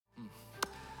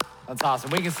That's awesome.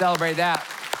 We can celebrate that.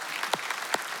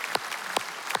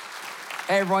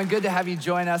 Hey, everyone, good to have you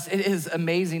join us. It is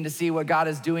amazing to see what God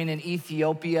is doing in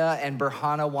Ethiopia and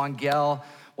Berhana Wangel,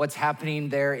 what's happening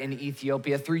there in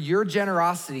Ethiopia through your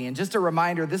generosity. And just a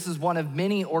reminder, this is one of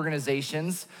many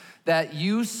organizations that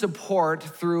you support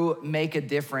through Make a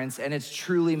Difference, and it's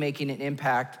truly making an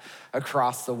impact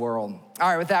across the world. All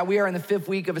right, with that, we are in the 5th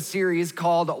week of a series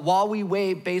called While We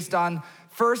Wait, based on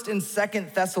 1st and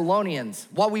 2nd Thessalonians.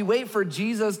 While we wait for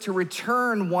Jesus to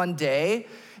return one day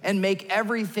and make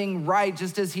everything right,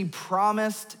 just as he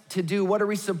promised to do, what are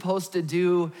we supposed to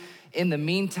do in the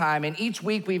meantime? And each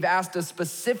week we've asked a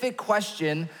specific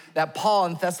question that Paul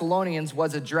in Thessalonians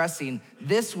was addressing.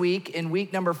 This week, in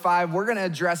week number 5, we're gonna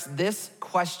address this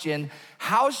question: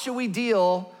 how should we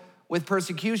deal with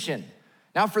persecution?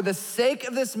 Now, for the sake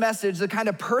of this message, the kind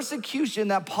of persecution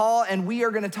that Paul and we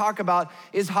are gonna talk about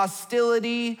is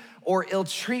hostility or ill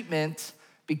treatment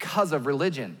because of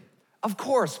religion. Of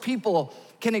course, people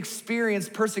can experience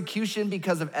persecution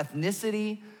because of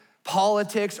ethnicity,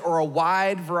 politics, or a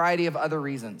wide variety of other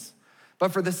reasons.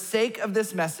 But for the sake of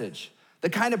this message, the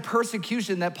kind of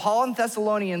persecution that Paul in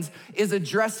Thessalonians is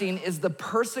addressing is the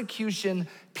persecution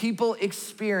people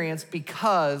experience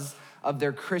because of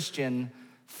their Christian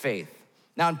faith.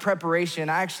 Now, in preparation,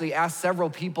 I actually asked several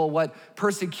people what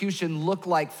persecution looked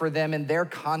like for them in their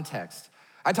context.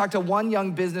 I talked to one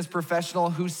young business professional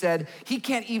who said he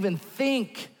can't even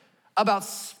think about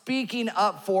speaking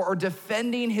up for or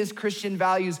defending his Christian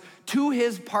values to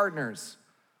his partners,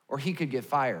 or he could get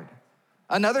fired.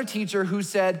 Another teacher who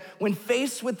said, when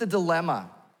faced with the dilemma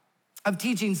of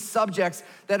teaching subjects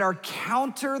that are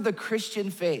counter the Christian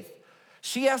faith,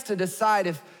 she has to decide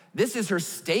if this is her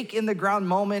stake in the ground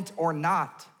moment or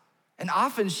not. And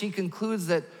often she concludes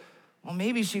that, well,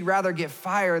 maybe she'd rather get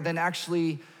fired than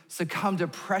actually succumb to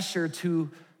pressure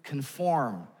to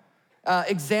conform.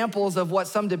 Examples of what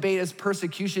some debate as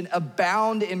persecution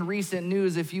abound in recent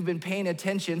news if you've been paying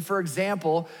attention. For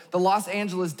example, the Los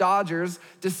Angeles Dodgers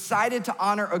decided to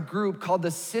honor a group called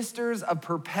the Sisters of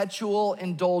Perpetual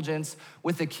Indulgence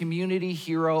with a Community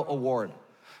Hero Award.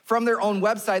 From their own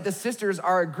website, the Sisters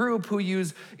are a group who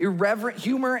use irreverent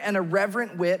humor and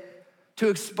irreverent wit to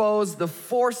expose the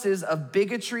forces of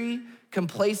bigotry,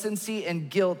 complacency, and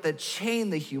guilt that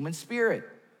chain the human spirit.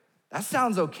 That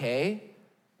sounds okay,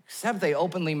 except they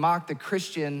openly mock the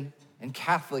Christian and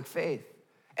Catholic faith.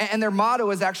 And their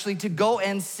motto is actually to go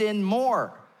and sin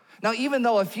more. Now, even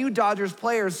though a few Dodgers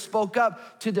players spoke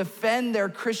up to defend their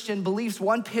Christian beliefs,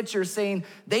 one pitcher saying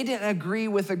they didn't agree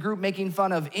with a group making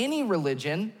fun of any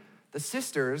religion, the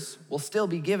Sisters will still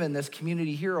be given this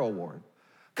Community Hero Award.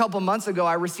 A couple months ago,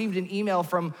 I received an email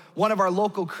from one of our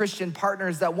local Christian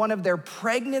partners that one of their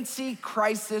pregnancy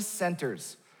crisis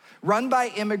centers, run by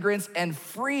immigrants and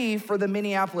free for the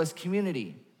Minneapolis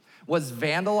community, was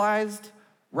vandalized,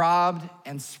 robbed,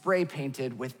 and spray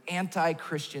painted with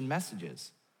anti-Christian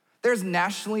messages. There's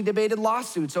nationally debated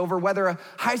lawsuits over whether a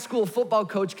high school football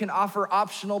coach can offer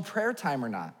optional prayer time or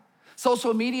not.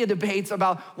 Social media debates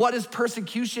about what is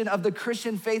persecution of the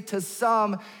Christian faith to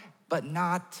some, but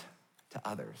not to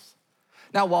others.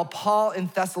 Now, while Paul in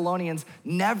Thessalonians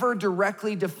never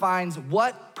directly defines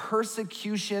what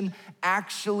persecution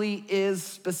actually is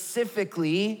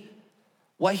specifically,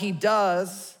 what he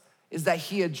does is that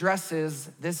he addresses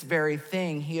this very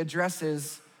thing. He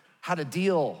addresses how to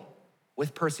deal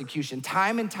with persecution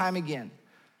time and time again,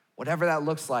 whatever that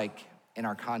looks like in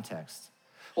our context.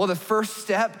 Well, the first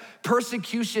step,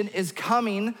 persecution is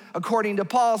coming according to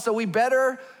Paul, so we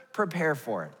better prepare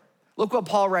for it. Look what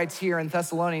Paul writes here in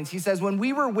Thessalonians. He says, when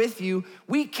we were with you,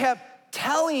 we kept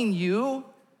telling you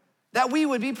that we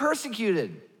would be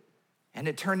persecuted. And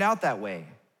it turned out that way,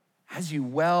 as you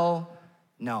well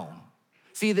know.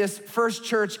 See, this first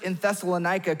church in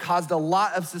Thessalonica caused a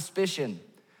lot of suspicion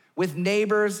with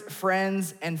neighbors,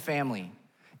 friends, and family.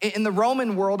 In the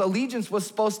Roman world, allegiance was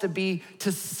supposed to be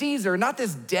to Caesar, not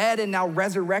this dead and now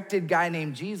resurrected guy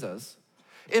named Jesus.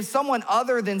 If someone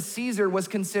other than Caesar was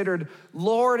considered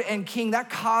Lord and King,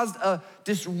 that caused a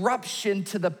disruption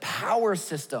to the power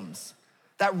systems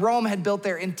that Rome had built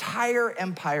their entire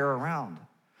empire around.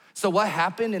 So what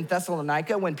happened in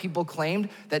Thessalonica when people claimed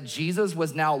that Jesus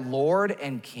was now Lord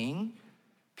and King?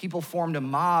 People formed a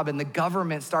mob and the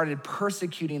government started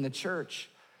persecuting the church.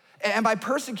 And by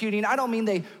persecuting, I don't mean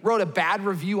they wrote a bad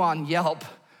review on Yelp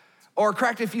or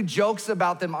cracked a few jokes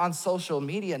about them on social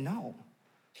media. No.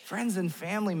 Friends and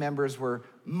family members were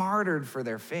martyred for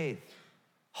their faith.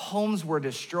 Homes were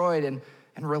destroyed and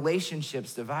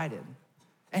relationships divided.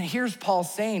 And here's Paul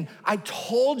saying, I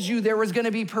told you there was gonna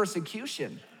be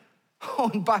persecution. Oh,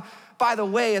 and by the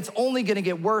way, it's only gonna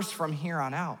get worse from here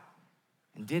on out.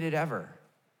 And did it ever?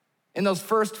 In those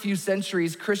first few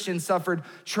centuries, Christians suffered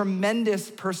tremendous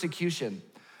persecution.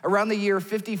 Around the year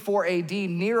 54 AD,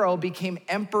 Nero became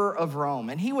emperor of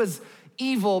Rome, and he was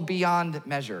evil beyond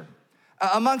measure.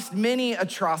 Amongst many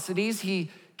atrocities, he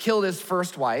killed his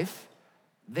first wife,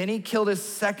 then he killed his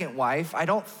second wife. I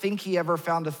don't think he ever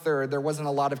found a third. There wasn't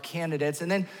a lot of candidates.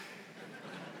 And then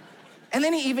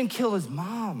he even killed his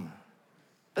mom.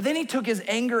 But then he took his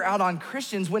anger out on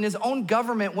Christians when his own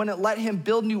government wouldn't let him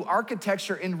build new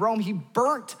architecture in Rome. He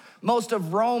burnt most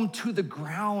of Rome to the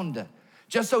ground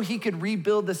just so he could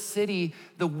rebuild the city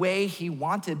the way he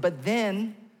wanted. But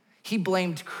then he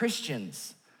blamed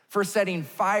Christians for setting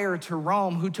fire to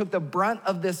Rome, who took the brunt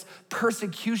of this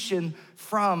persecution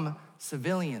from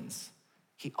civilians.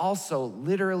 He also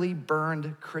literally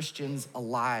burned Christians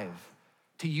alive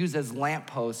to use as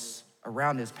lampposts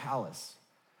around his palace.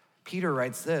 Peter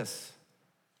writes this: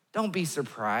 don't be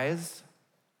surprised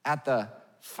at the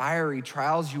fiery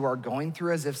trials you are going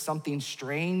through as if something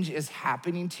strange is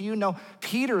happening to you. No,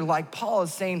 Peter, like Paul,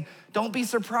 is saying, don't be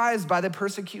surprised by the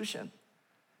persecution.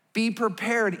 Be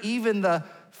prepared, even the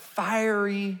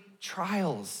fiery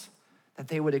trials that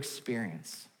they would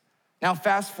experience. Now,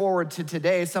 fast forward to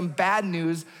today, some bad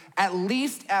news, at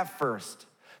least at first,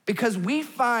 because we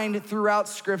find throughout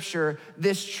Scripture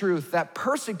this truth that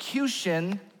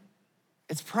persecution,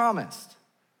 it's promised.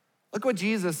 Look what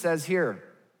Jesus says here.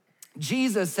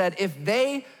 Jesus said, if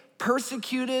they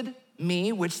persecuted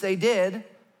me, which they did,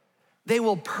 they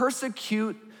will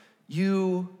persecute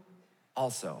you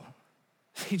also.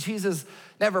 See, Jesus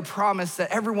never promised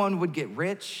that everyone would get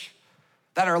rich,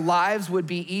 that our lives would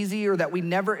be easy, or that we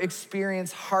never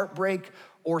experience heartbreak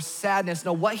or sadness.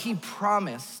 No, what he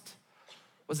promised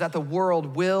was that the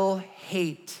world will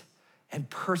hate and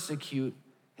persecute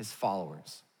his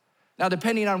followers. Now,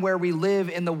 depending on where we live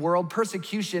in the world,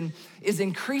 persecution is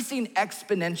increasing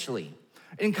exponentially.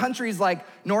 In countries like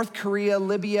North Korea,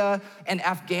 Libya, and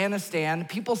Afghanistan,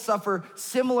 people suffer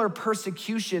similar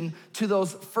persecution to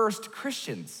those first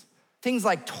Christians. Things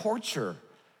like torture,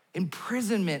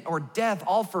 imprisonment, or death,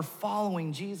 all for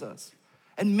following Jesus.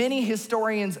 And many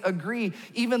historians agree,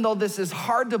 even though this is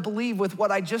hard to believe with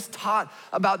what I just taught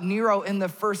about Nero in the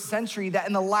first century, that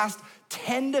in the last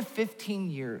 10 to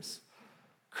 15 years,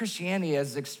 Christianity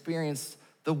has experienced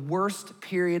the worst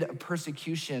period of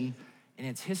persecution in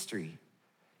its history.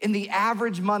 In the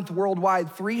average month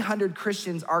worldwide, 300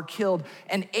 Christians are killed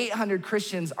and 800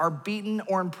 Christians are beaten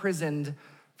or imprisoned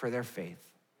for their faith.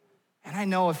 And I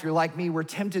know if you're like me, we're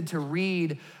tempted to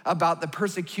read about the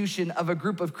persecution of a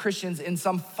group of Christians in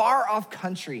some far off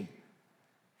country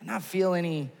and not feel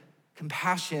any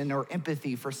compassion or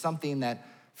empathy for something that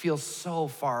feels so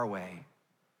far away.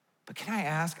 But can I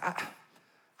ask,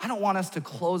 I don't want us to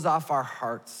close off our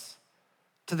hearts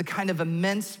to the kind of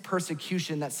immense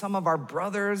persecution that some of our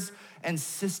brothers and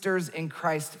sisters in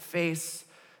Christ face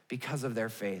because of their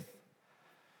faith.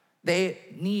 They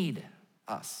need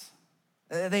us.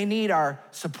 They need our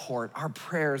support, our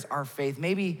prayers, our faith,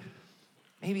 maybe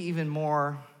even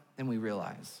more than we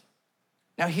realize.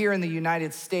 Now, here in the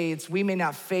United States, we may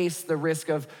not face the risk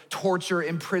of torture,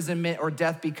 imprisonment, or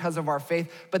death because of our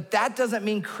faith, but that doesn't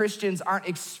mean Christians aren't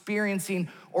experiencing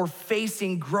or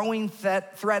facing growing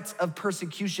threats of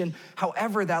persecution,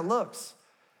 however that looks.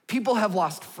 People have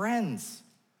lost friends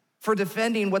for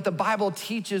defending what the Bible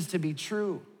teaches to be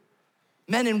true.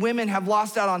 Men and women have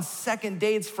lost out on second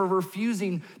dates for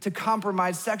refusing to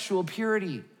compromise sexual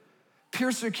purity.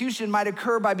 Persecution might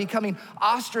occur by becoming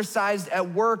ostracized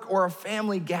at work or a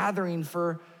family gathering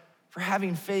for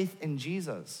having faith in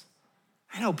Jesus.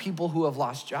 I know people who have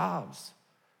lost jobs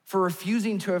for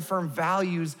refusing to affirm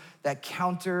values that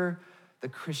counter the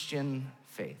Christian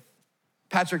faith.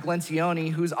 Patrick Lencioni,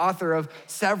 who's author of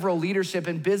several leadership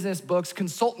and business books,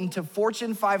 consultant to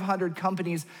Fortune 500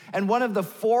 companies, and one of the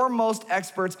foremost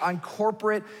experts on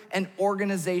corporate and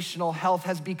organizational health,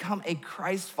 has become a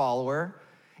Christ follower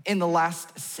in the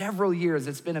last several years.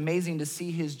 It's been amazing to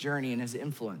see his journey and his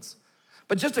influence.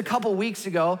 But just a couple weeks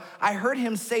ago, I heard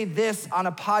him say this on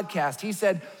a podcast. He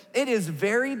said, it is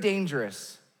very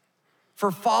dangerous for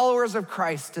followers of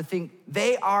Christ to think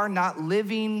they are not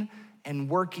living and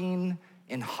working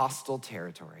in hostile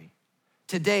territory.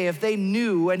 Today, if they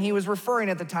knew, and he was referring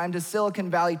at the time to Silicon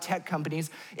Valley tech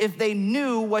companies, if they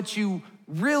knew what you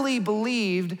really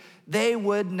believed, they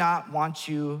would not want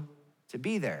you to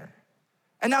be there.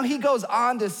 And now he goes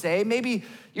on to say, maybe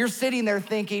you're sitting there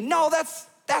thinking, no,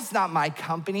 that's not my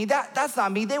company. That's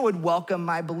not me. They would welcome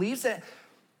my beliefs.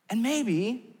 And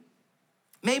maybe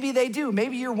Maybe they do.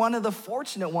 Maybe you're one of the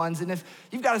fortunate ones. And if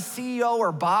you've got a CEO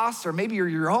or boss, or maybe you're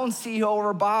your own CEO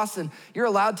or boss, and you're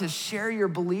allowed to share your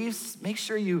beliefs, make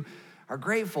sure you are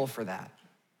grateful for that.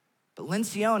 But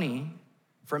Lencioni,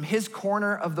 from his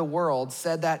corner of the world,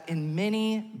 said that in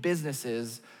many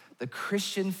businesses, the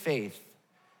Christian faith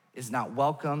is not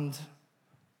welcomed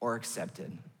or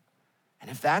accepted. And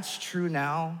if that's true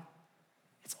now,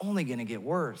 it's only gonna get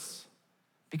worse.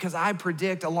 Because I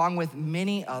predict, along with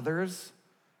many others,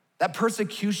 that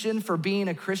persecution for being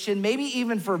a Christian, maybe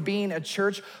even for being a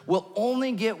church, will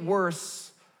only get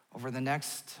worse over the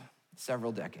next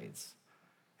several decades.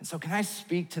 And so can I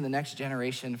speak to the next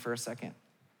generation for a second?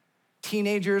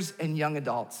 Teenagers and young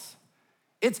adults,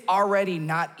 it's already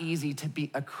not easy to be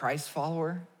a Christ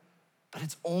follower, but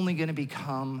it's only gonna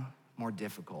become more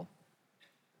difficult.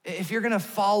 If you're gonna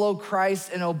follow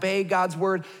Christ and obey God's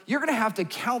word, you're gonna have to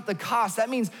count the cost. That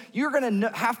means you're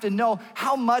gonna have to know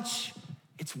how much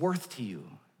it's worth to you.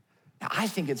 Now, I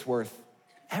think it's worth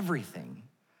everything.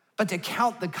 But to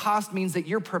count the cost means that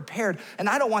you're prepared. And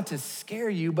I don't want to scare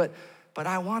you, but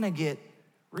I wanna get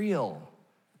real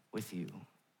with you.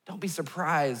 Don't be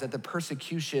surprised at the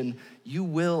persecution you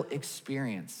will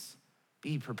experience.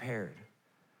 Be prepared.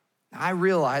 Now, I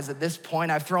realize at this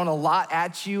point I've thrown a lot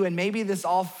at you, and maybe this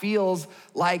all feels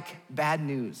like bad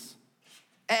news.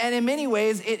 And in many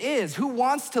ways, it is. Who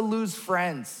wants to lose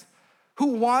friends?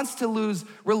 Who wants to lose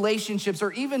relationships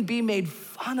or even be made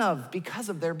fun of because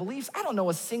of their beliefs? I don't know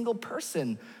a single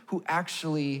person who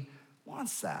actually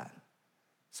wants that.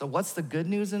 So what's the good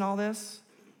news in all this?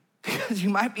 Because you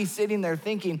might be sitting there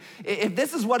thinking, if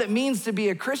this is what it means to be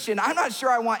a Christian, I'm not sure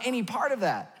I want any part of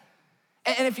that.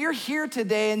 And if you're here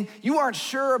today and you aren't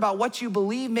sure about what you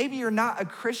believe, maybe you're not a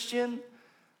Christian,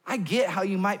 I get how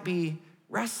you might be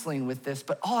wrestling with this,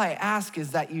 but all I ask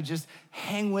is that you just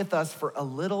hang with us for a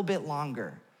little bit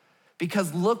longer.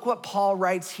 Because look what Paul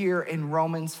writes here in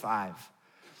Romans 5.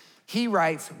 He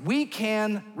writes, we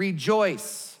can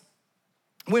rejoice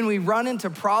when we run into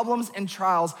problems and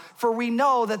trials, for we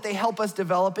know that they help us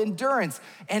develop endurance,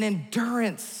 and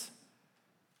endurance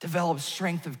develops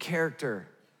strength of character,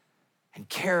 and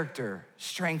character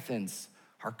strengthens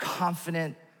our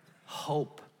confident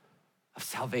hope of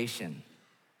salvation.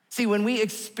 See, when we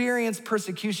experience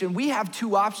persecution, we have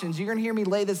two options. You're gonna hear me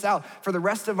lay this out for the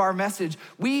rest of our message.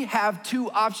 We have two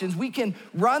options. We can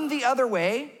run the other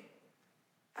way,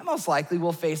 and most likely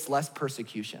we'll face less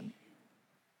persecution.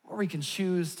 Or we can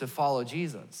choose to follow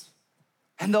Jesus.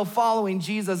 And though following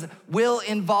Jesus will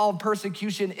involve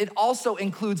persecution, it also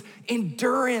includes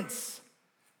endurance,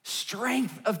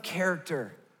 strength of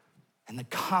character, and the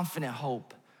confident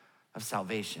hope of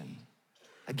salvation.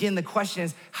 Again, the question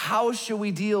is, how should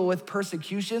we deal with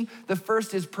persecution? The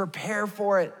first is prepare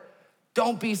for it.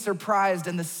 Don't be surprised.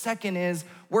 And the second is,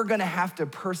 we're gonna have to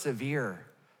persevere.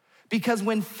 Because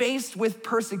when faced with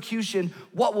persecution,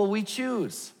 what will we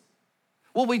choose?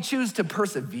 Will we choose to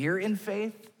persevere in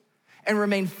faith and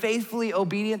remain faithfully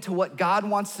obedient to what God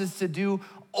wants us to do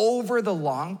over the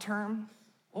long term?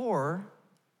 Or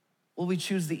will we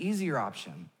choose the easier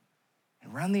option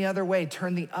and run the other way,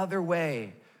 turn the other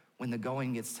way when the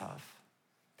going gets tough?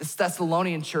 This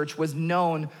Thessalonian church was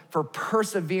known for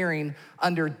persevering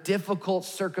under difficult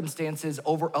circumstances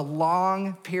over a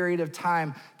long period of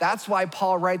time. That's why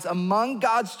Paul writes, among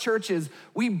God's churches,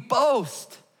 we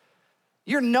boast.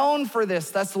 You're known for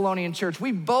this, Thessalonian church.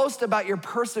 We boast about your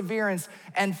perseverance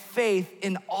and faith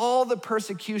in all the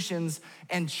persecutions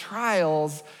and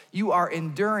trials you are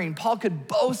enduring. Paul could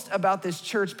boast about this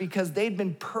church because they'd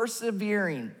been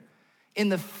persevering in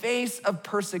the face of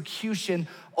persecution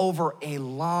over a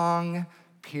long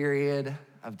period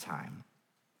of time.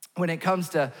 When it comes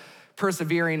to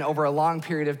persevering over a long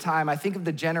period of time, I think of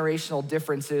the generational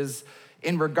differences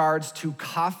in regards to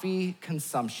coffee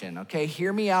consumption, okay?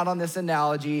 Hear me out on this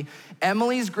analogy.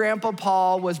 Emily's grandpa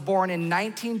Paul was born in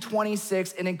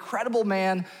 1926, an incredible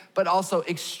man, but also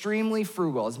extremely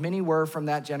frugal, as many were from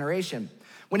that generation.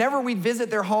 Whenever we'd visit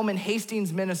their home in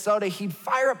Hastings, Minnesota, he'd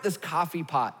fire up this coffee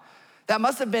pot. That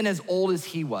must have been as old as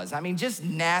he was. I mean, just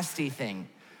nasty thing.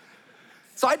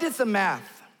 So I did some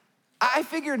math. I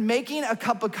figured making a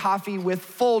cup of coffee with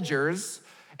Folgers,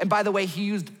 and by the way, he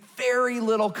used very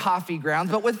little coffee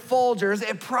grounds, but with Folgers,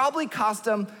 it probably cost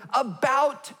him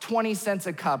about 20 cents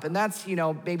a cup. And that's,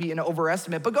 maybe an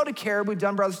overestimate, but go to Caribou,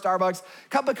 Dunn Brothers, Starbucks,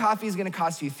 cup of coffee is gonna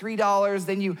cost you $3.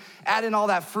 Then you add in all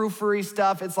that frou-frou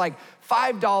stuff, it's like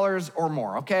 $5 or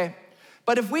more, okay?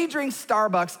 But if we drink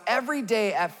Starbucks every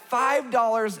day at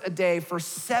 $5 a day for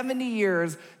 70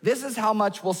 years, this is how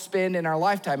much we'll spend in our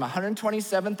lifetime,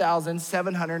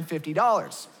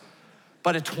 $127,750.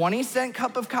 But a 20-cent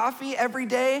cup of coffee every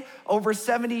day over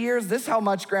 70 years, this is how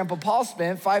much Grandpa Paul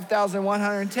spent,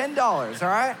 $5,110, all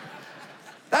right?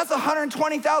 That's a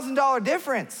 $120,000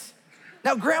 difference.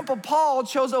 Now, Grandpa Paul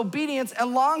chose obedience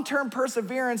and long-term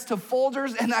perseverance to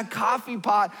Folgers and that coffee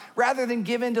pot rather than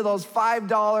give in to those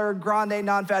 $5 grande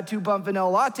non-fat 2-pump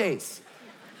vanilla lattes.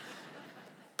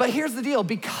 But here's the deal,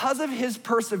 because of his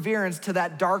perseverance to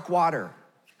that dark water,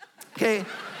 okay?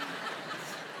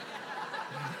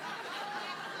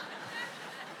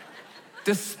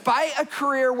 Despite a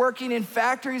career working in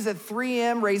factories at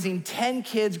 3M, raising 10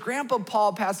 kids, Grandpa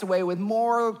Paul passed away with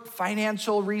more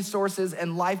financial resources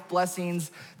and life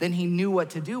blessings than he knew what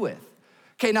to do with.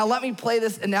 Okay, now let me play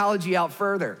this analogy out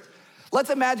further. Let's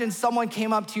imagine someone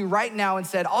came up to you right now and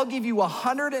said, I'll give you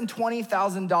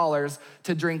 $120,000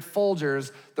 to drink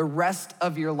Folgers the rest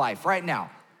of your life, right now.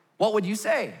 What would you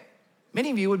say? Many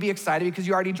of you would be excited because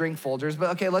you already drink Folgers, but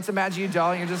okay, let's imagine you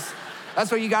don't. That's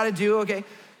what you gotta do, okay?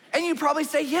 And you'd probably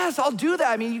say, yes, I'll do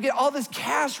that. I mean, you get all this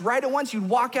cash right at once. You'd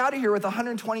walk out of here with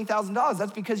 $120,000.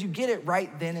 That's because you get it right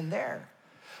then and there.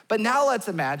 But now let's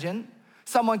imagine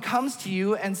someone comes to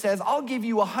you and says, I'll give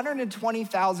you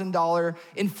 $120,000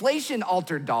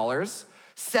 inflation-altered dollars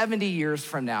 70 years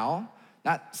from now.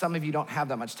 Not, some of you don't have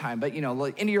that much time, but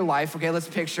into your life, okay, let's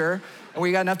picture, and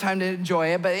we got enough time to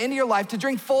enjoy it, but into your life to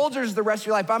drink Folgers the rest of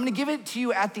your life. But I'm gonna give it to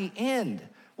you at the end.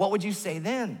 What would you say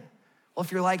then? Well,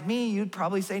 if you're like me, you'd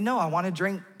probably say, no, I want to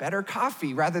drink better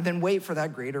coffee rather than wait for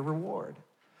that greater reward.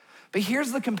 But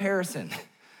here's the comparison.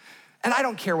 And I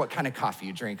don't care what kind of coffee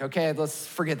you drink, okay? Let's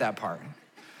forget that part.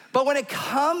 But when it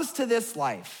comes to this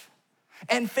life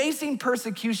and facing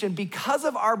persecution because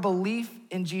of our belief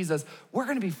in Jesus, we're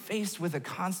going to be faced with a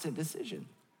constant decision.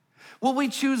 Will we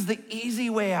choose the easy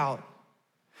way out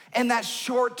and that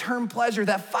short-term pleasure,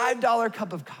 that $5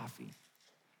 cup of coffee?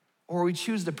 Or will we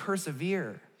choose to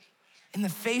persevere in the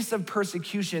face of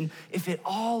persecution if it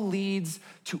all leads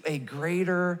to a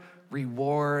greater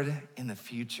reward in the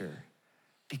future?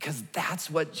 Because that's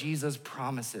what Jesus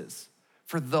promises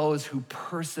for those who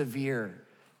persevere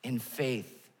in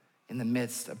faith in the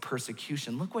midst of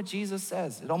persecution. Look what Jesus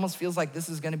says. It almost feels like this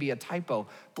is gonna be a typo.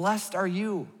 Blessed are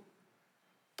you.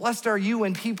 Blessed are you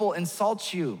when people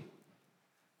insult you,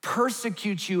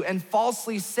 persecute you, and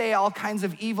falsely say all kinds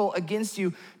of evil against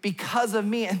you because of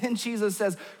me. And then Jesus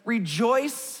says,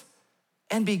 rejoice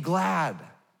and be glad,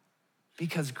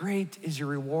 because great is your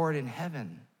reward in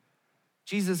heaven.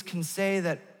 Jesus can say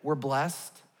that we're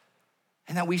blessed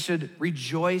and that we should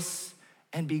rejoice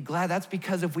and be glad. That's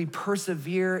because if we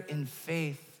persevere in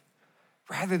faith,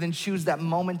 rather than choose that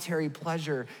momentary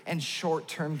pleasure and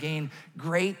short-term gain,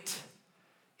 great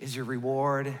is your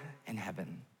reward in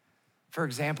heaven. For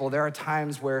example, there are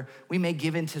times where we may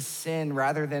give in to sin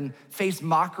rather than face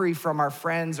mockery from our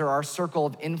friends or our circle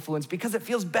of influence because it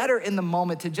feels better in the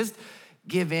moment to just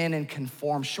give in and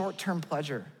conform, short-term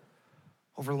pleasure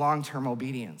over long-term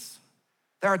obedience.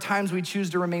 There are times we choose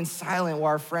to remain silent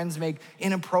while our friends make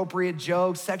inappropriate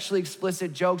jokes, sexually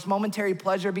explicit jokes, momentary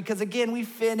pleasure because again,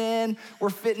 we're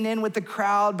fitting in with the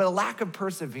crowd, but a lack of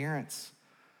perseverance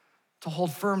to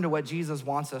hold firm to what Jesus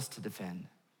wants us to defend.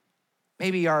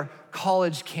 Maybe our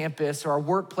college campus or our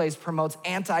workplace promotes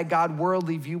anti-God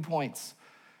worldly viewpoints.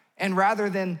 And rather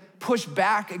than push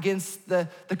back against the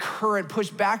current,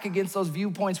 push back against those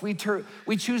viewpoints, we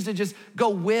choose to just go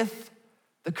with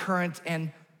the current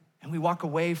and we walk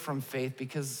away from faith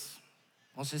because,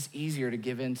 well, it's just easier to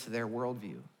give in to their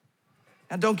worldview.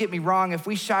 Now, don't get me wrong, if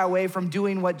we shy away from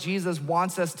doing what Jesus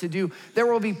wants us to do, there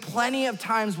will be plenty of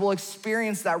times we'll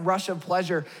experience that rush of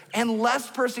pleasure and less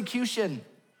persecution.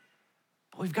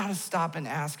 But we've got to stop and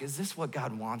ask, is this what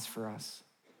God wants for us?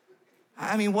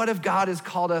 I mean, what if God has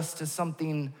called us to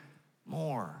something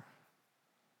more,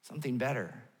 something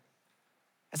better?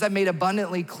 As I've made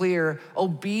abundantly clear,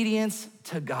 obedience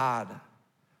to God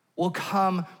will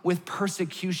come with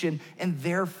persecution and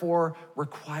therefore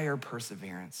require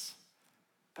perseverance.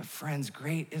 But friends,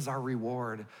 great is our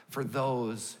reward for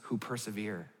those who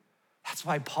persevere. That's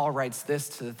why Paul writes this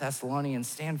to the Thessalonians,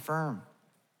 stand firm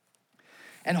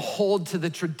and hold to the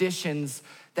traditions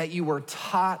that you were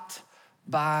taught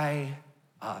by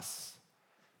us.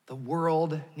 The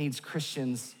world needs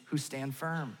Christians who stand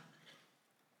firm,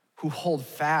 who hold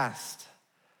fast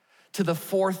to the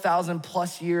 4,000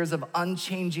 plus years of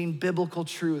unchanging biblical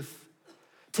truth,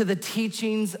 to the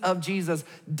teachings of Jesus,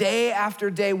 day after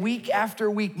day, week after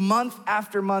week, month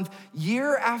after month,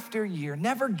 year after year,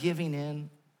 never giving in,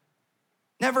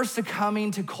 never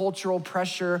succumbing to cultural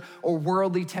pressure or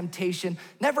worldly temptation,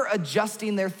 never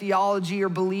adjusting their theology or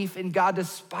belief in God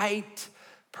despite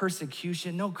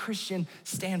persecution. No, Christian,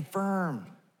 stand firm.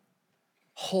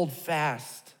 hold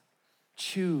fast,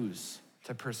 choose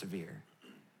to persevere.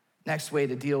 Next way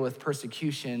to deal with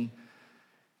persecution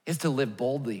is to live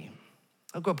boldly.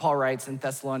 Look what Paul writes in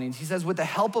Thessalonians. He says, with the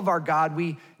help of our God,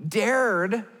 we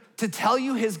dared to tell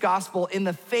you his gospel in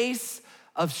the face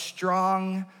of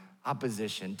strong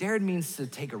opposition. Dared means to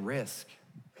take a risk,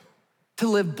 to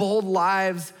live bold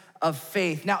lives of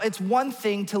faith. Now, it's one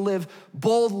thing to live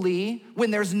boldly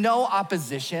when there's no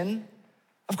opposition.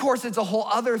 Of course, it's a whole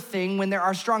other thing when there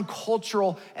are strong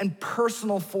cultural and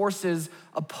personal forces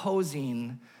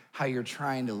opposing how you're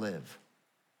trying to live.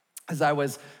 As I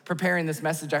was preparing this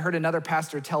message, I heard another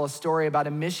pastor tell a story about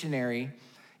a missionary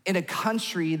in a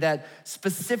country that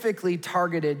specifically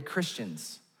targeted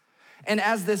Christians. And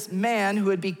as this man who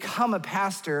had become a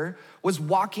pastor was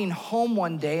walking home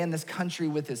one day in this country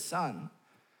with his son,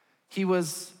 he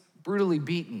was brutally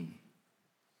beaten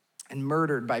and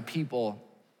murdered by people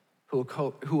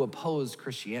who opposed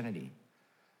Christianity.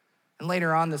 And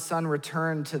later on, the son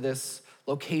returned to this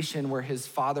location where his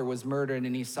father was murdered,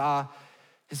 and he saw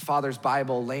his father's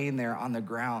Bible laying there on the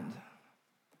ground.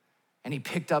 And he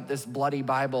picked up this bloody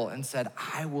Bible and said,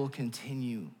 I will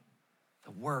continue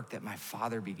the work that my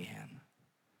father began.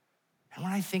 And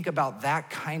when I think about that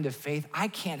kind of faith, I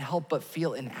can't help but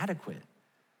feel inadequate.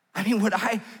 I mean, would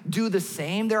I do the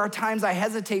same? There are times I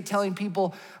hesitate telling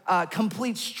people,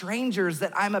 complete strangers,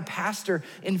 that I'm a pastor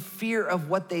in fear of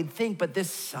what they'd think. But this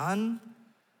son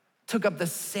took up the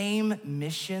same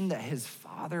mission that his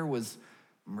father was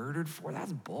murdered for.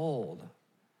 That's bold.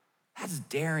 That's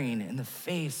daring in the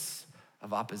face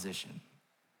of opposition.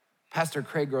 Pastor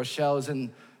Craig Groeschel,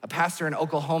 a pastor in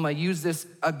Oklahoma, used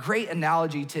a great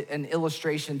analogy, an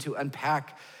illustration to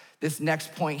unpack this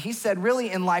next point. He said,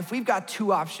 really in life, we've got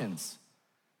two options.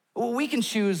 Well, we can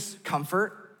choose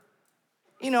comfort.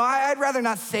 You know, I'd rather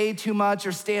not say too much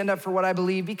or stand up for what I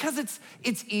believe because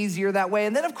it's easier that way.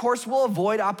 And then of course, we'll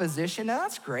avoid opposition, and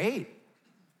that's great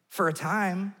for a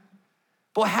time.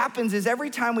 But what happens is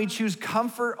every time we choose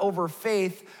comfort over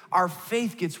faith, our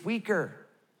faith gets weaker.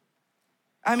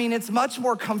 I mean, it's much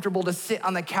more comfortable to sit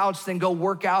on the couch than go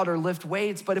work out or lift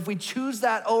weights. But if we choose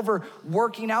that over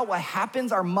working out, what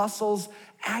happens? Our muscles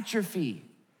atrophy.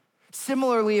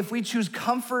 Similarly, if we choose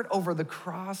comfort over the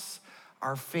cross,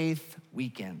 our faith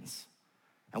weakens.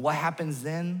 And what happens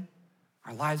then?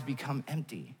 Our lives become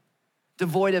empty,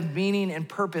 devoid of meaning and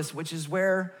purpose, which is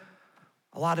where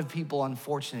a lot of people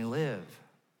unfortunately live.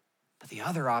 But the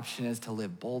other option is to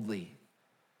live boldly,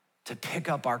 to pick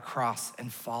up our cross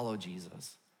and follow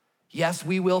Jesus. Yes,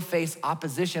 we will face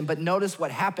opposition, but notice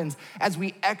what happens as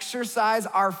we exercise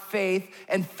our faith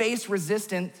and face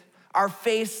resistance. Our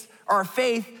faith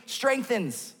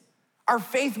strengthens. Our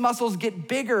faith muscles get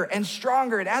bigger and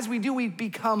stronger, and as we do, we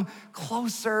become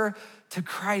closer to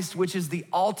Christ, which is the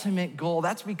ultimate goal.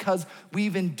 That's because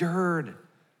we've endured,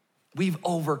 we've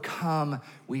overcome,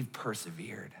 we've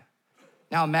persevered.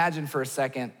 Now imagine for a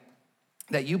second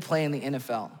that you play in the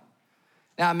NFL.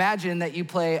 Now imagine that you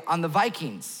play on the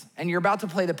Vikings and you're about to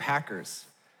play the Packers.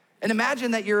 And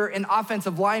imagine that you're an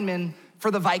offensive lineman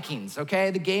for the Vikings,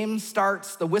 okay? The game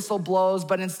starts, the whistle blows,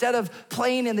 but instead of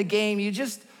playing in the game, you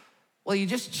just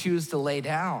choose to lay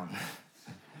down.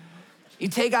 You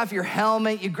take off your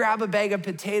helmet, you grab a bag of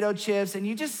potato chips, and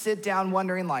you just sit down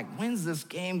wondering, like, when's this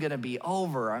game gonna be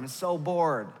over? I'm so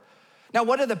bored. Now,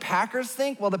 what do the Packers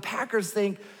think? Well, the Packers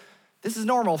think this is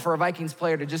normal for a Vikings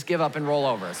player to just give up and roll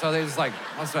over. So they're just like,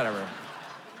 that's whatever.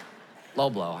 Low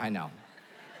blow, I know.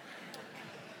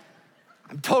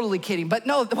 I'm totally kidding. But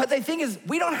no, what they think is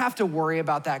we don't have to worry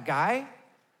about that guy.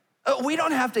 We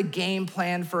don't have to game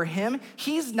plan for him.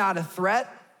 He's not a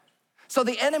threat. So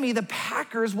the enemy, the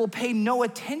Packers, will pay no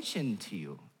attention to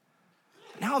you.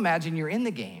 Now imagine you're in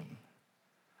the game.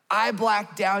 Eye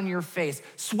black down your face,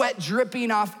 sweat dripping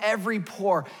off every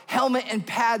pore, helmet and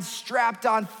pads strapped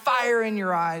on, fire in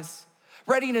your eyes,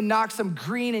 ready to knock some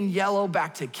green and yellow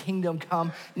back to kingdom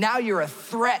come. Now you're a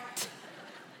threat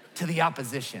to the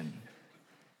opposition,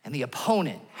 and the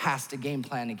opponent has to game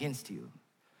plan against you.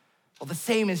 Well, the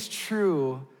same is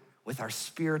true with our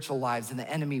spiritual lives and the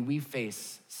enemy we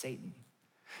face, Satan.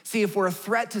 See, if we're a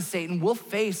threat to Satan, we'll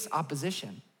face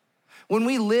opposition. When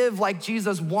we live like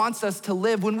Jesus wants us to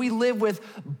live, when we live with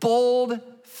bold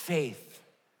faith,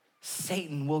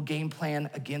 Satan will game plan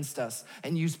against us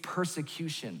and use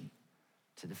persecution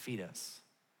to defeat us.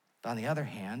 But on the other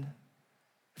hand,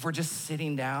 if we're just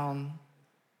sitting down,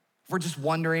 if we're just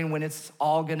wondering when it's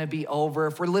all gonna be over,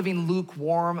 if we're living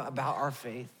lukewarm about our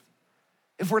faith,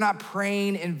 if we're not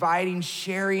praying, inviting,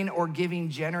 sharing, or giving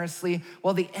generously,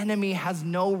 well, the enemy has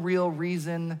no real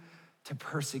reason to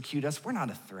persecute us. We're not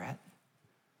a threat.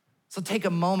 So take a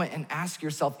moment and ask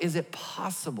yourself, is it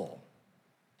possible?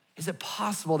 Is it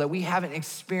possible that we haven't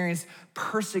experienced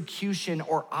persecution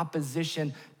or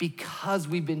opposition because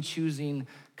we've been choosing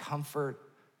comfort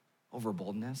over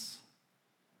boldness?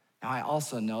 Now, I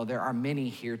also know there are many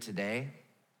here today,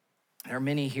 there are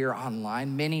many here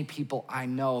online, many people I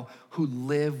know who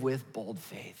live with bold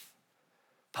faith,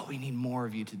 but we need more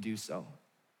of you to do so.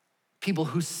 People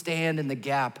who stand in the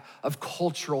gap of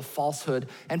cultural falsehood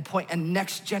and point a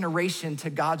next generation to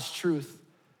God's truth.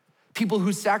 People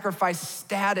who sacrifice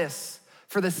status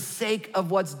for the sake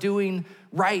of what's doing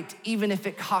right, even if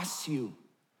it costs you.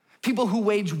 People who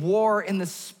wage war in the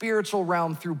spiritual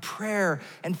realm through prayer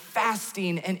and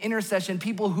fasting and intercession.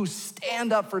 People who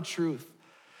stand up for truth.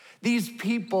 These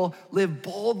people live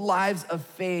bold lives of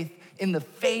faith in the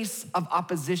face of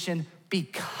opposition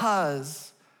because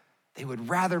they would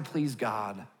rather please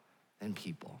God than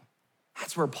people.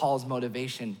 That's where Paul's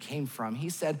motivation came from. He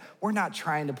said, we're not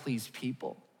trying to please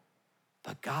people,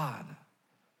 but God,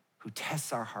 who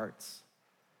tests our hearts.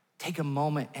 Take a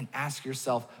moment and ask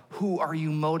yourself, who are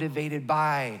you motivated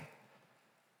by?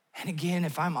 And again,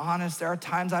 if I'm honest, there are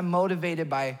times I'm motivated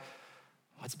by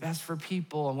what's best for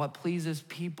people and what pleases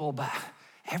people, but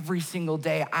every single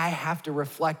day I have to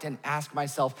reflect and ask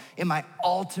myself, am I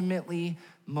ultimately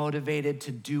motivated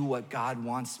to do what God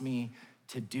wants me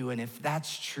to do? And if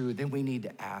that's true, then we need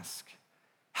to ask,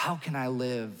 how can I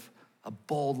live a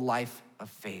bold life of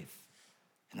faith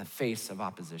in the face of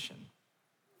opposition?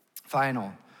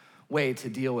 Final way to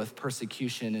deal with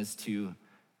persecution is to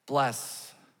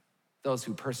bless those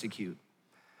who persecute.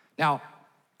 Now,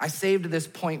 I saved this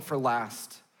point for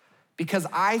last because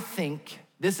I think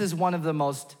this is one of the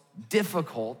most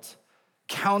difficult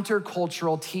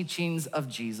countercultural teachings of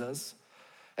Jesus,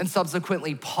 and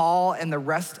subsequently Paul and the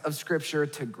rest of Scripture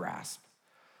to grasp.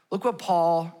 Look what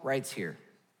Paul writes here.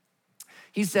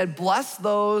 He said, bless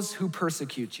those who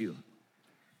persecute you.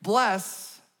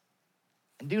 Bless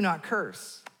and do not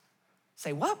curse.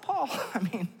 Say, what, Paul? I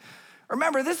mean,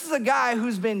 remember, this is a guy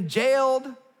who's been jailed,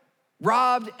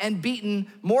 robbed, and beaten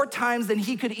more times than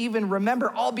he could even remember,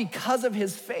 all because of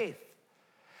his faith.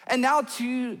 And now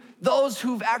to those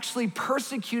who've actually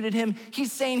persecuted him,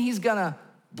 he's saying he's gonna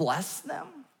bless them.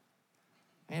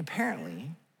 And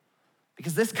apparently,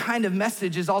 because this kind of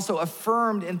message is also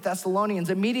affirmed in Thessalonians,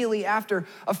 immediately after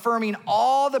affirming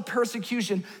all the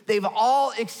persecution they've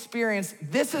all experienced,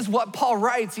 this is what Paul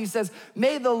writes. He says,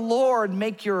 may the Lord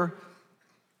make your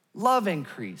love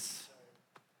increase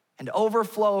and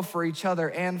overflow for each other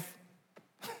and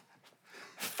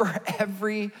for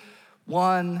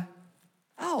everyone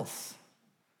else.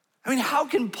 I mean, how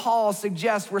can Paul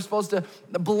suggest we're supposed to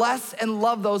bless and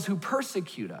love those who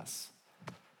persecute us?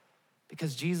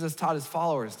 Because Jesus taught his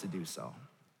followers to do so.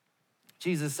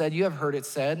 Jesus said, you have heard it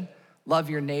said, love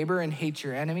your neighbor and hate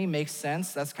your enemy. Makes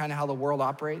sense. That's kind of how the world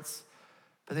operates.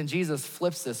 But then Jesus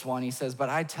flips this one. He says, but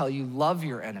I tell you, love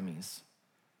your enemies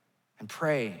and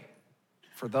pray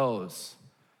for those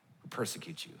who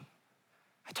persecute you.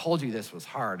 I told you this was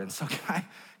hard. And so can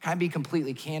I be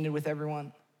completely candid with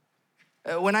everyone?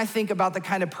 When I think about the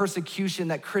kind of persecution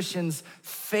that Christians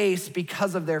face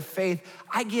because of their faith,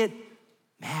 I get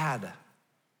mad,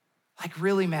 like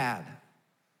really mad.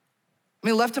 I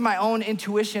mean, left to my own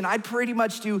intuition, I'd pretty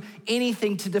much do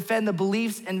anything to defend the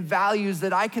beliefs and values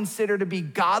that I consider to be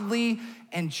godly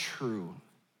and true.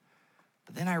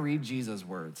 But then I read Jesus'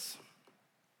 words,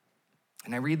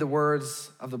 and I read the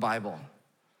words of the Bible.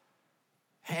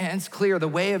 And it's clear the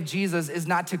way of Jesus is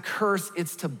not to curse,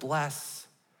 it's to bless.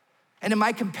 And in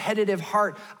my competitive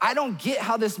heart, I don't get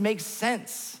how this makes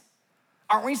sense.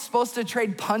 Aren't we supposed to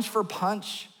trade punch for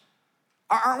punch?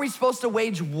 Aren't we supposed to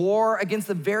wage war against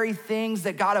the very things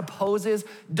that God opposes?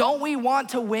 Don't we want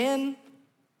to win?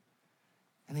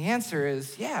 And the answer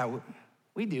is, yeah,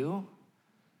 we do,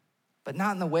 but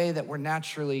not in the way that we're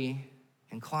naturally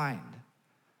inclined.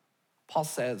 Paul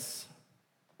says,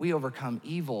 we overcome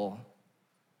evil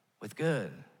with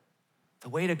good. The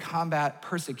way to combat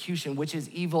persecution, which is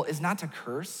evil, is not to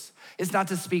curse. It's not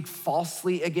to speak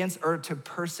falsely against or to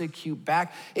persecute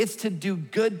back. It's to do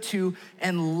good to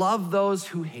and love those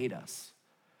who hate us.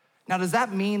 Now, does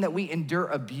that mean that we endure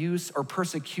abuse or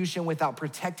persecution without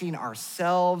protecting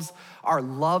ourselves, our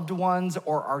loved ones,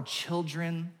 or our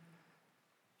children?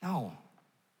 No,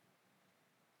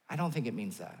 I don't think it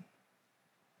means that.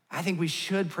 I think we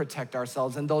should protect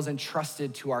ourselves and those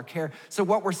entrusted to our care. So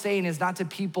what we're saying is not to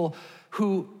people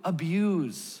who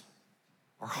abuse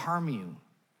or harm you,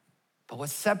 but what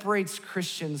separates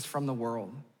Christians from the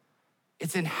world,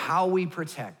 it's in how we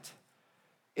protect.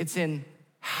 It's in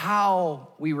how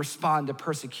we respond to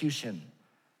persecution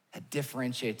that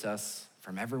differentiates us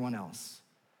from everyone else.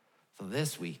 So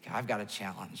this week, I've got a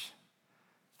challenge.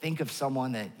 Think of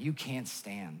someone that you can't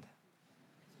stand.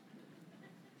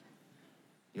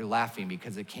 You're laughing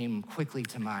because it came quickly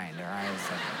to mind, all right?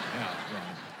 It's like,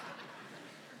 yeah.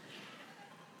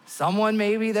 Someone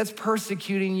maybe that's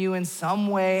persecuting you in some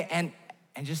way, and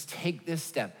just take this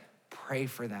step. Pray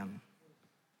for them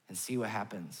and see what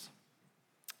happens.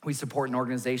 We support an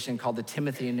organization called the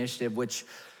Timothy Initiative, which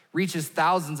reaches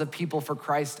thousands of people for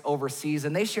Christ overseas.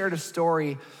 And they shared a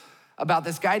story about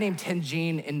this guy named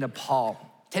Tenzin in Nepal.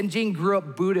 Tenzin grew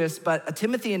up Buddhist, but a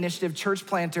Timothy Initiative church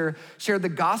planter shared the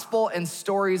gospel and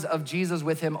stories of Jesus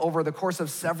with him over the course of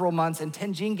several months. And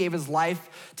Tenzin gave his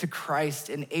life to Christ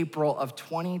in April of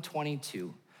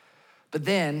 2022. But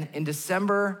then in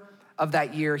December of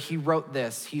that year, he wrote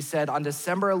this. He said, on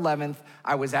December 11th,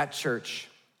 I was at church.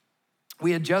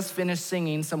 We had just finished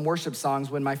singing some worship songs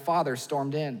when my father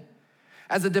stormed in.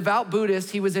 As a devout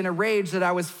Buddhist, he was in a rage that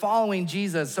I was following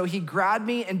Jesus. So he grabbed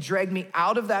me and dragged me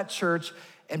out of that church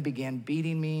and began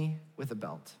beating me with a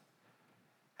belt.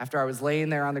 After I was laying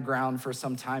there on the ground for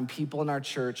some time, people in our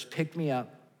church picked me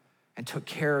up and took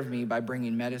care of me by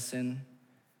bringing medicine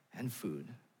and food.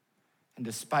 And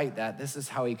despite that, this is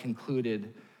how he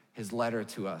concluded his letter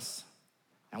to us.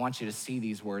 I want you to see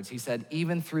these words. He said,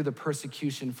 even through the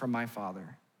persecution from my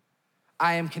father,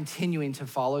 I am continuing to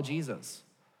follow Jesus.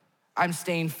 I'm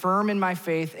staying firm in my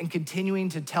faith and continuing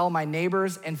to tell my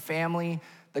neighbors and family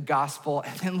the gospel.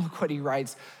 And then look what he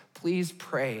writes. Please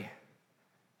pray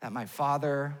that my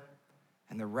father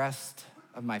and the rest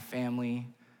of my family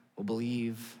will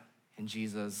believe in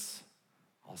Jesus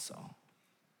also.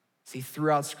 See,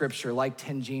 throughout scripture, like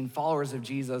Tenzin, followers of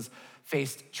Jesus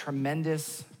faced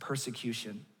tremendous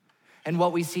persecution. And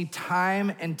what we see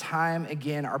time and time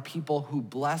again are people who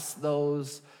bless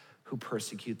those who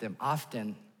persecute them,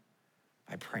 often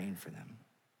by praying for them.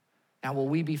 Now, will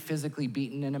we be physically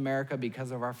beaten in America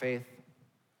because of our faith?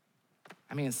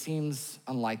 I mean, it seems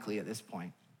unlikely at this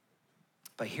point.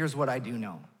 But here's what I do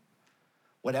know.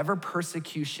 Whatever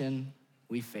persecution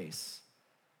we face,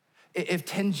 if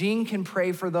Tenzin can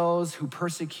pray for those who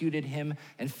persecuted him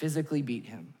and physically beat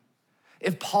him,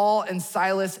 if Paul and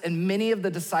Silas and many of the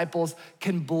disciples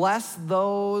can bless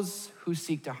those who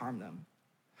seek to harm them,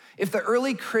 if the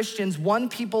early Christians won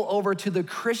people over to the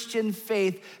Christian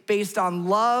faith based on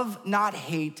love, not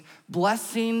hate,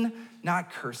 blessing,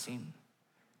 not cursing,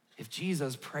 if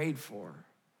Jesus prayed for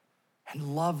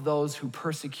and loved those who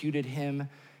persecuted him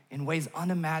in ways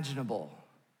unimaginable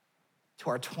to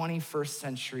our 21st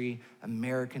century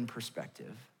American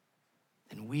perspective,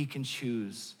 then we can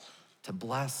choose to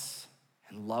bless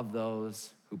and love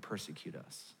those who persecute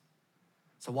us.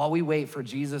 So while we wait for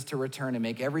Jesus to return and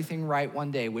make everything right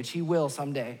one day, which he will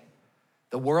someday,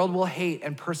 the world will hate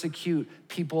and persecute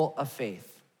people of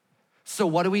faith. So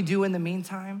what do we do in the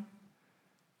meantime?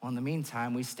 Well, in the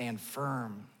meantime, we stand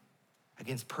firm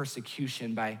against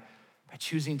persecution by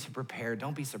choosing to prepare.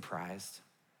 Don't be surprised.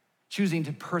 Choosing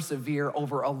to persevere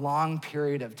over a long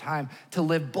period of time, to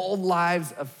live bold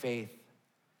lives of faith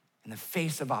in the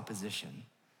face of opposition,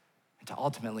 and to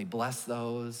ultimately bless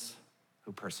those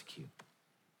who persecute.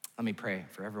 Let me pray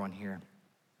for everyone here.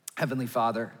 Heavenly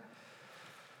Father,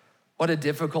 what a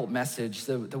difficult message.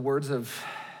 The words of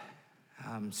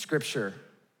Scripture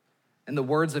and the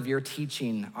words of your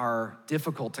teaching are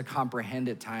difficult to comprehend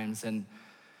at times. And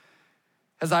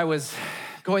as I was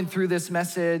going through this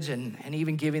message and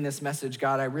even giving this message,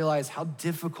 God, I realized how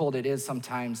difficult it is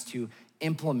sometimes to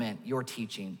implement your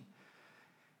teaching.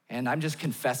 And I'm just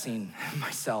confessing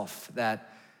myself that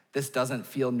this doesn't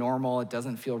feel normal. It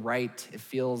doesn't feel right. It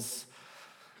feels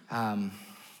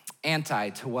anti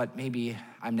to what maybe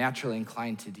I'm naturally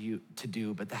inclined to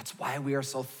do. But that's why we are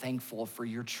so thankful for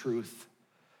your truth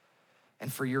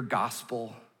and for your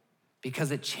gospel, because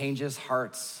it changes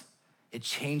hearts, it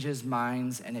changes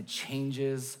minds, and it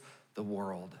changes the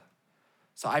world.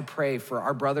 So I pray for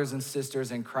our brothers and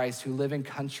sisters in Christ who live in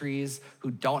countries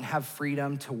who don't have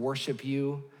freedom to worship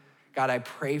you. God, I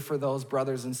pray for those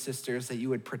brothers and sisters that you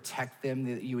would protect them,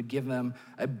 that you would give them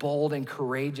a bold and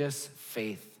courageous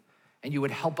faith, and you would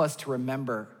help us to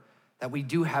remember that we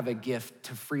do have a gift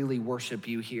to freely worship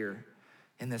you here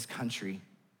in this country.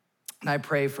 And I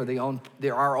pray for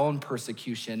our own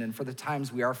persecution and for the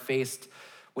times we are faced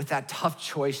with that tough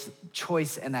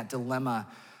choice and that dilemma.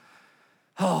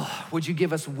 Oh, would you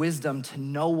give us wisdom to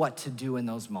know what to do in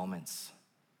those moments,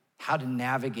 how to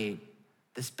navigate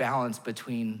this balance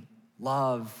between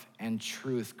love and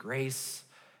truth, grace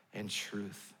and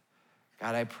truth.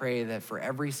 God, I pray that for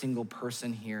every single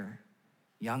person here,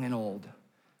 young and old,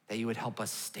 that you would help us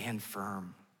stand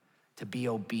firm, to be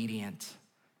obedient,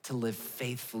 to live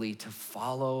faithfully, to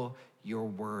follow your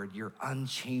word, your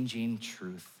unchanging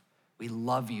truth. We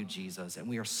love you, Jesus, and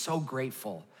we are so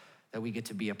grateful that we get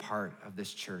to be a part of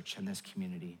this church and this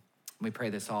community. We pray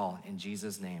this all in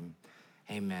Jesus' name.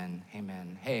 Amen,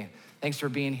 amen. Hey, thanks for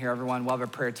being here, everyone. We'll have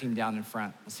a prayer team down in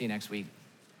front. We'll see you next week.